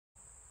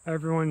Hi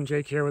everyone,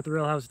 Jake here with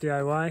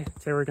RealHouseDIY.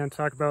 Today we're going to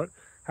talk about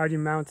how do you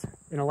mount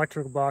an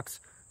electrical box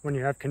when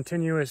you have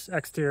continuous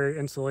exterior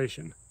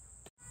insulation.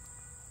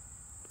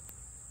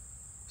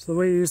 So the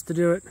way you used to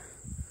do it,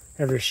 you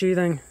have your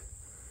sheathing,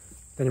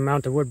 then you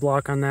mount a wood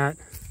block on that,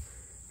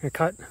 and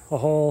cut a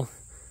hole,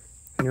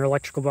 and your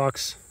electrical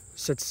box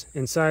sits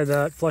inside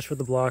that, flush with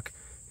the block.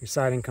 Your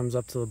siding comes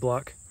up to the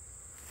block.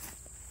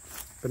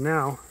 But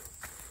now,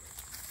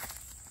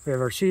 we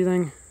have our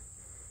sheathing,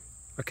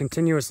 a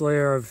continuous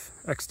layer of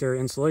exterior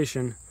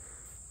insulation.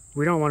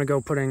 We don't want to go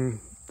putting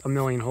a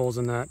million holes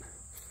in that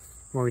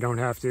when we don't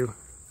have to.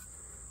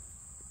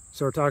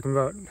 So we're talking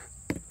about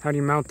how do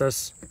you mount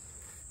this,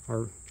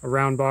 or a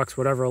round box,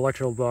 whatever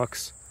electrical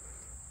box,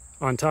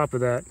 on top of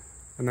that,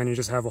 and then you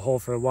just have a hole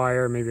for a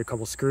wire, maybe a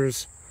couple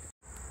screws.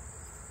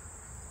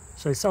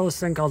 So I sell this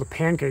thing called a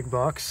pancake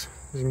box.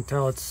 As you can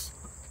tell, it's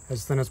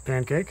as thin as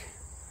pancake.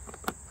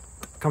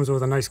 Comes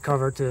with a nice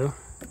cover too.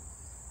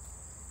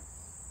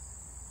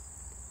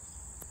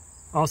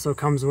 Also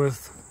comes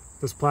with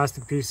this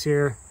plastic piece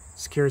here,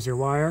 secures your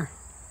wire.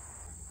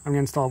 I'm going to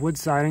install wood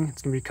siding.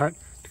 It's going to be cut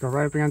to go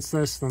right up against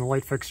this, then the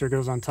light fixture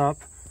goes on top.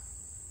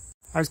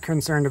 I was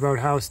concerned about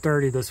how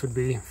sturdy this would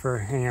be for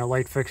hanging a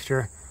light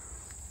fixture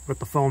with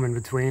the foam in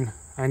between.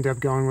 I ended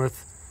up going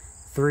with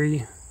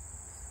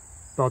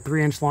about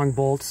 3-inch long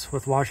bolts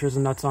with washers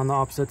and nuts on the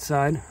opposite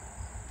side.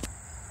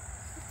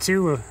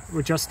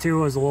 With just two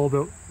was a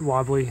little bit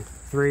wobbly.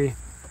 3,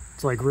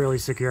 it's like really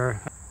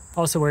secure.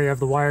 Also, where you have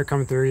the wire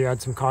coming through, you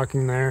add some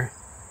caulking there.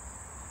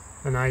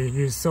 And I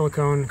use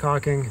silicone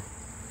caulking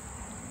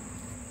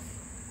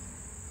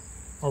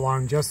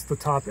along just the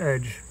top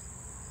edge.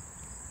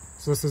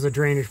 So this is a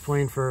drainage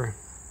plane for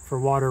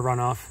water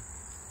runoff.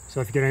 So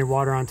if you get any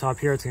water on top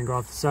here, it's going to go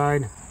off the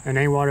side. And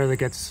any water that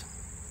gets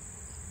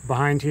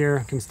behind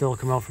here can still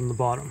come out from the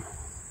bottom.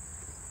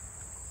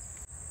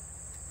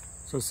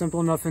 So simple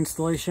enough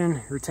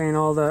installation. Retain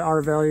all the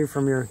R value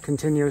from your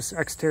continuous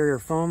exterior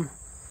foam.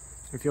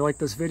 If you like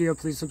this video,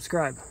 please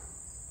subscribe.